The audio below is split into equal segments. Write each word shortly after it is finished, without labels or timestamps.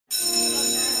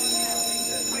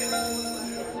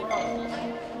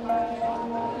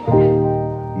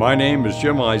My name is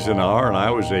Jim Eisenhower, and I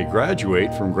was a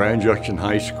graduate from Grand Junction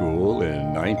High School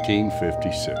in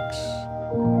 1956.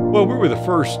 Well, we were the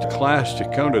first class to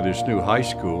come to this new high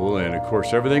school, and of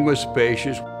course everything was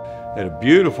spacious. Had a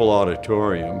beautiful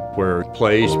auditorium where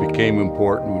plays became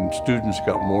important when students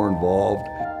got more involved.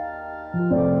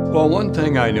 Well, one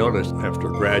thing I noticed after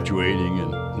graduating in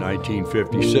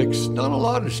 1956, not a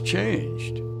lot has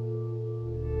changed.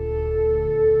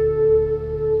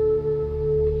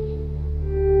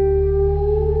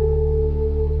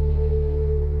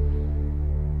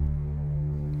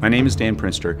 My name is Dan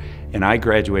Prinster, and I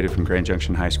graduated from Grand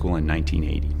Junction High School in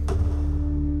 1980.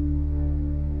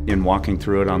 In walking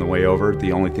through it on the way over,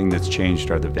 the only thing that's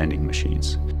changed are the vending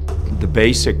machines. The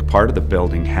basic part of the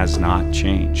building has not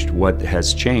changed. What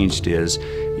has changed is,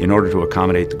 in order to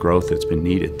accommodate the growth that's been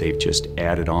needed, they've just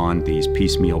added on these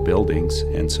piecemeal buildings,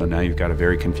 and so now you've got a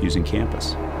very confusing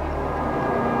campus.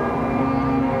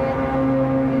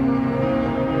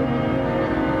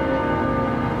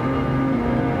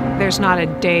 There's not a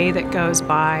day that goes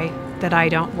by that I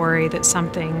don't worry that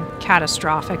something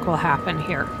catastrophic will happen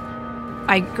here.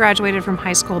 I graduated from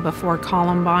high school before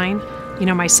Columbine. You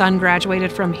know, my son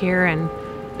graduated from here, and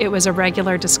it was a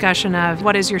regular discussion of,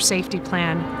 what is your safety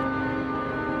plan?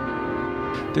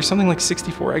 There's something like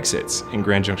 64 exits in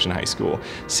Grand Junction High School,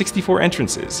 64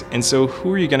 entrances, and so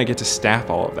who are you going to get to staff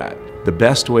all of that? The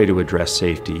best way to address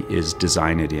safety is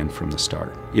design it in from the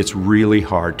start. It's really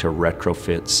hard to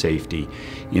retrofit safety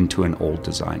into an old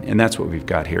design, and that's what we've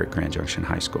got here at Grand Junction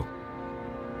High School.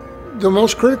 The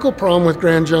most critical problem with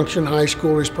Grand Junction High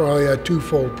School is probably a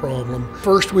twofold problem.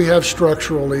 First, we have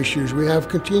structural issues. We have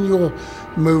continual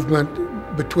movement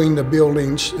between the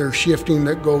buildings. There's shifting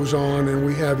that goes on, and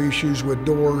we have issues with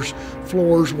doors,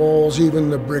 floors, walls, even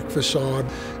the brick facade.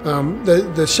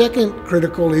 The second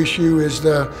critical issue is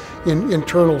the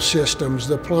internal systems,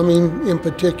 the plumbing in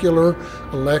particular,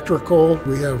 electrical.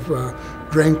 We have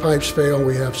drain pipes fail,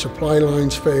 we have supply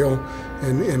lines fail,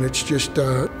 and it's just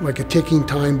like a ticking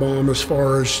time bomb as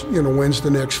far as, you know, when's the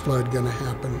next flood going to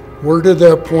happen. We're to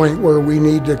the point where we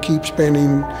need to keep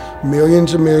spending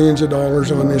millions and millions of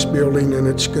dollars on this building, and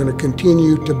it's going to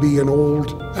continue to be an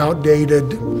old, outdated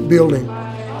building.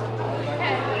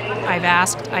 I've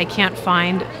asked, I can't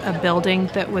find a building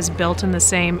that was built in the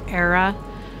same era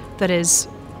that is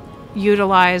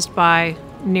utilized by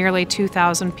nearly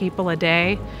 2,000 people a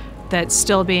day that's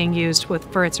still being used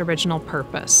for its original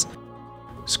purpose.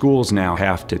 Schools now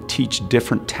have to teach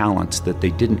different talents that they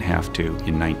didn't have to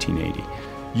in 1980.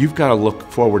 You've got to look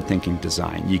forward-thinking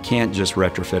design. You can't just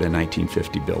retrofit a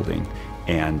 1950 building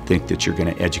and think that you're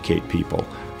going to educate people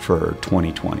for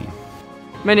 2020.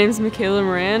 My name is Michaela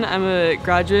Moran. I'm a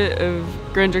graduate of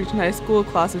Grand Junction High School,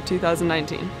 class of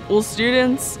 2019. Well,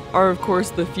 students are of course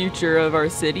the future of our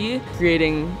city.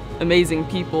 Creating amazing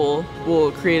people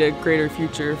will create a greater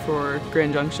future for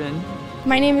Grand Junction.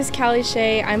 My name is Callie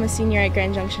Shea. I'm a senior at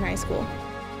Grand Junction High School.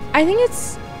 I think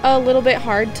it's a little bit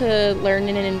hard to learn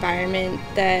in an environment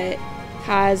that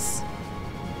has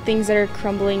things that are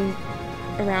crumbling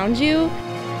around you.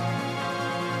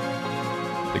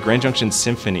 The Grand Junction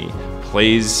Symphony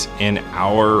plays in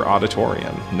our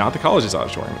auditorium, not the college's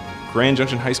auditorium, Grand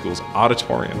Junction High School's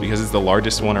auditorium, because it's the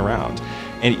largest one around.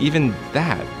 And even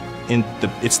that,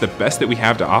 it's the best that we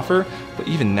have to offer, but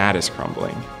even that is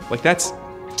crumbling. That's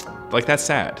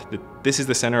sad. That this is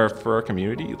the center for our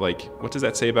community. Like, what does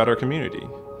that say about our community?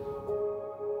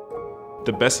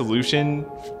 The best solution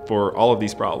for all of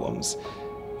these problems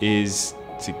is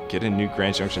to get a new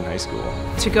Grand Junction High School.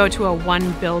 To go to a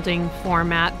one building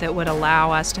format that would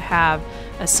allow us to have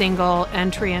a single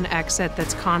entry and exit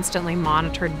that's constantly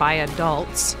monitored by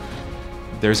adults.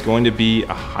 There's going to be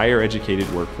a higher educated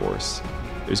workforce.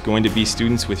 There's going to be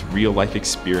students with real life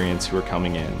experience who are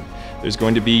coming in. There's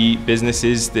going to be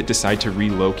businesses that decide to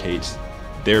relocate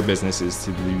their businesses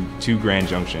to Grand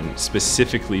Junction,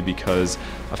 specifically because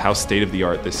of how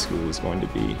state-of-the-art this school is going to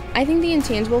be. I think the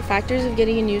intangible factors of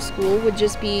getting a new school would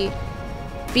just be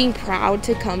being proud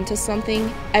to come to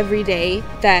something every day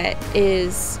that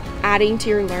is adding to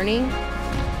your learning.